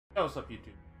Hey, what's up,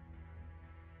 YouTube?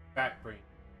 Back Brain,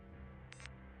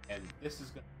 and this is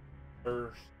gonna be the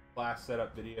first class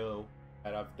setup video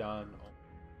that I've done on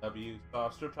W. So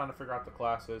I'm still trying to figure out the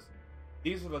classes.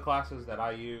 These are the classes that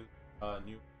I use.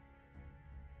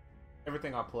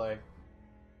 Everything I play,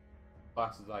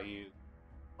 classes I use.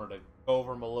 I'm going to go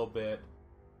over them a little bit,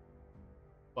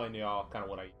 explain to y'all kind of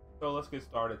what I use. So let's get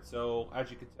started. So as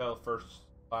you can tell, first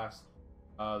class,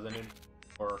 the new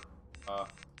for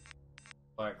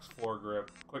flex, foregrip,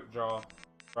 quick draw,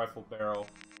 rifle barrel,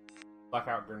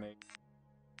 blackout grenade,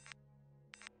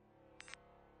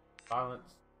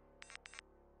 silence.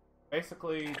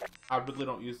 Basically, I really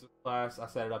don't use this class. I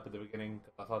set it up at the beginning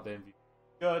because I thought the MV was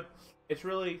good. It's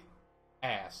really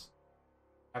ass.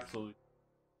 Absolutely.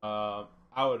 I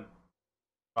would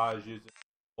advise using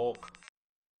bulk,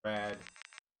 rad,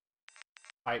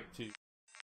 type 2.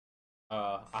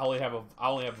 I only have a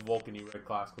Vulcan E-Red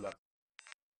class because that's.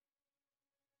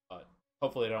 But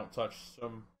hopefully, they don't touch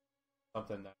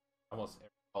something that almost every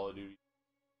Call of Duty.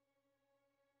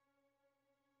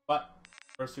 But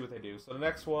let's see what they do. So the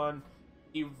next one,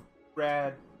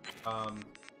 E-Rad,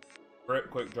 grip,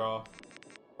 quick draw,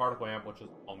 particle amp, which is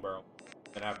long barrel.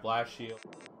 Then I have blast shield,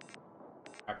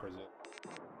 attack resist,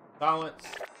 silence.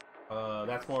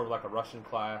 That's more of like a Russian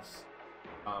class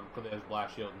because it has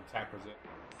blast shield and attack resist,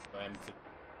 and it's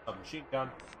a machine gun.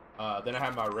 Then I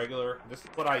have my regular. This is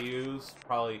what I use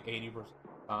probably 80% of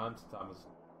the time since I'm a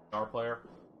star player.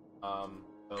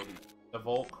 So the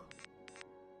Volk,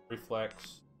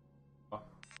 reflex,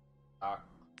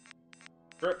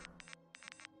 grip,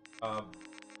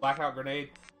 blackout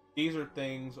grenade. These are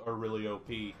really OP.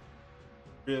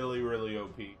 Really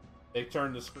OP. They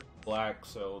turn the screen black,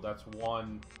 so that's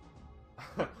one.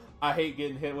 I hate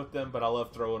getting hit with them, but I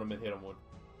love throwing them and hit them with.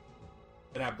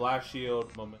 Then I have blast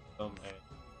shield, momentum, and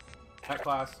that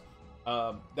class.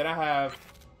 Then I have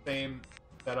same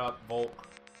setup Volk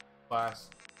class,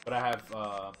 but I have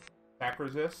attack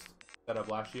resist instead of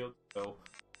blast shield. So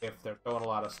if they're throwing a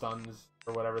lot of stuns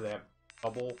or whatever, they have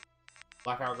double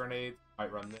blackout grenades.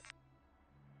 Might run this.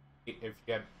 If you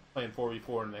get playing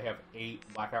 4v4 and they have 8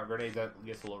 blackout grenades, that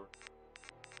gets a little.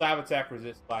 So I have attack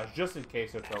resist class just in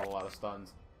case they're throwing a lot of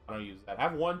stuns. I don't use that. I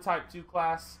have one type 2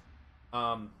 class.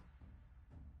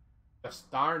 The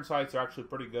iron sights are actually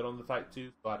pretty good on the type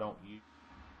 2, so I don't use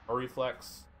a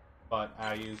reflex, but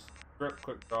I use grip,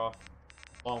 quick draw,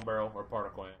 long barrel, or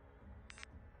particle amp.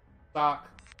 Stock.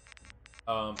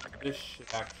 This should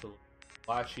actually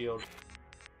blast shield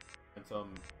and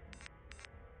some.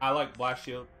 I like blast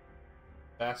shield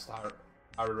best.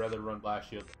 I would rather run blast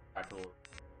shield than tactical,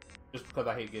 just because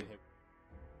I hate getting hit.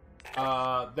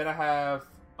 Then I have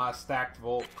my stacked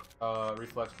Volk,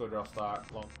 reflex, quick draw, stock,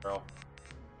 long barrel,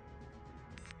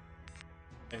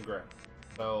 and grip.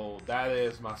 So that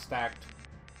is my stacked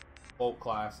Volk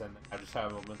class, and I just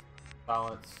have momentum,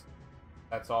 silence.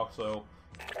 That's also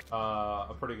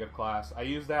a pretty good class. I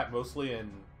use that mostly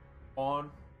in spawn.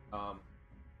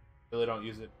 Really don't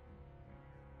use it.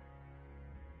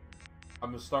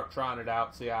 I'm gonna start trying it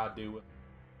out, see how I do with it.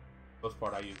 For the most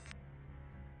part, I use it.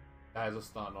 It has a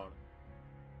stun on it.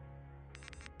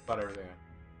 About everything.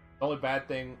 The only bad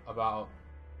thing about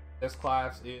this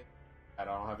class is that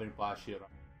I don't have any blast shield.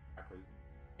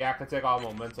 Yeah, I can take all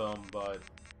momentum, but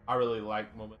I really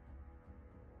like momentum.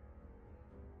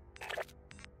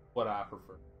 What I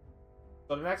prefer.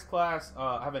 So the next class,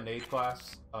 I have a nade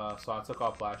class, so I took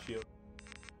off blast shield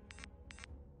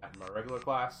at my regular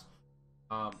class.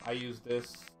 I use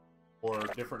this for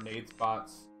different nade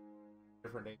spots.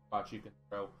 Different nade spots you can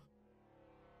throw.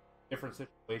 Different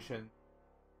situations.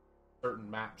 Certain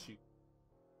maps you.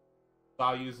 So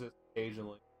I'll use this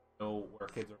occasionally. To know where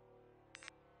kids are.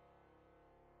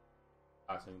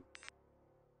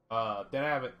 Then I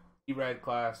have an E-Rad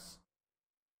class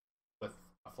with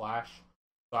a flash,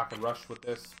 so I can rush with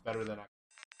this better than I.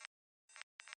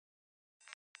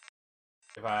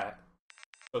 If I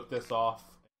took this off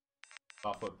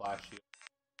with blast shield,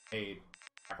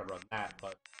 I could run that.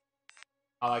 But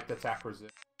I like the attack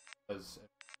resist because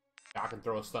I can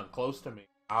throw a stun close to me.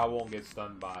 I won't get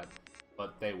stunned by it,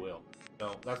 but they will.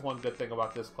 So that's one good thing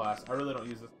about this class. I really don't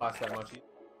use this class that much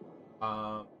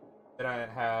either. Then I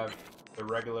have the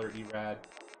regular E-Rad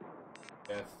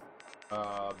with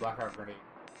blackout grenade,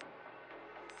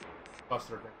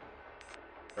 buster grenade,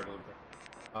 regular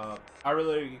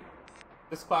grenade.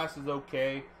 This class is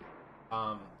okay.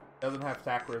 Doesn't have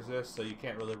attack resist, so you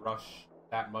can't really rush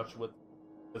that much with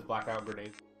this blackout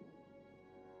grenade.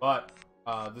 But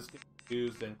this can be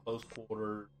used in close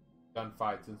quarter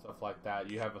gunfights and stuff like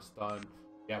that. You have a stun,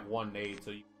 you have one nade,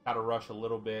 so you gotta rush a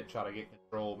little bit, try to get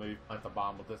control, maybe plant the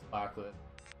bomb with this class.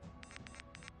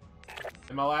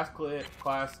 In my last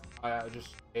class, I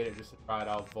just made it just to try it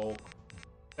out. Volk,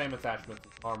 same attachments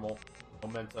as normal,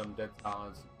 momentum, dead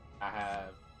silence. I have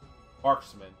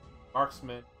marksman,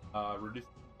 reduced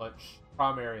punch,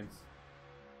 primary, and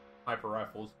sniper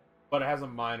rifles, but it has a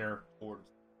minor towards.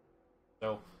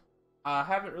 So I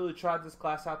haven't really tried this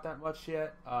class out that much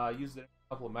yet. Used it in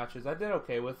a couple of matches. I did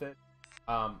okay with it.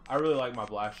 I really like my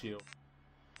blast shield.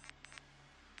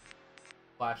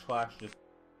 Flash class, just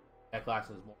that class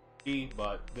is more key,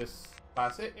 but this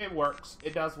class it works.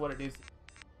 It does what it needs to do,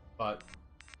 but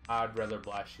I'd rather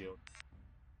blast shield.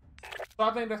 So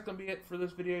I think that's gonna be it for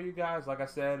this video, you guys. Like I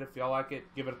said, if y'all like it,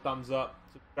 give it a thumbs up,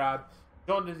 subscribe,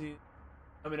 join Disney.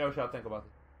 Let me know what y'all think about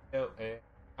this video, and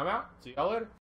I'm out. See y'all later.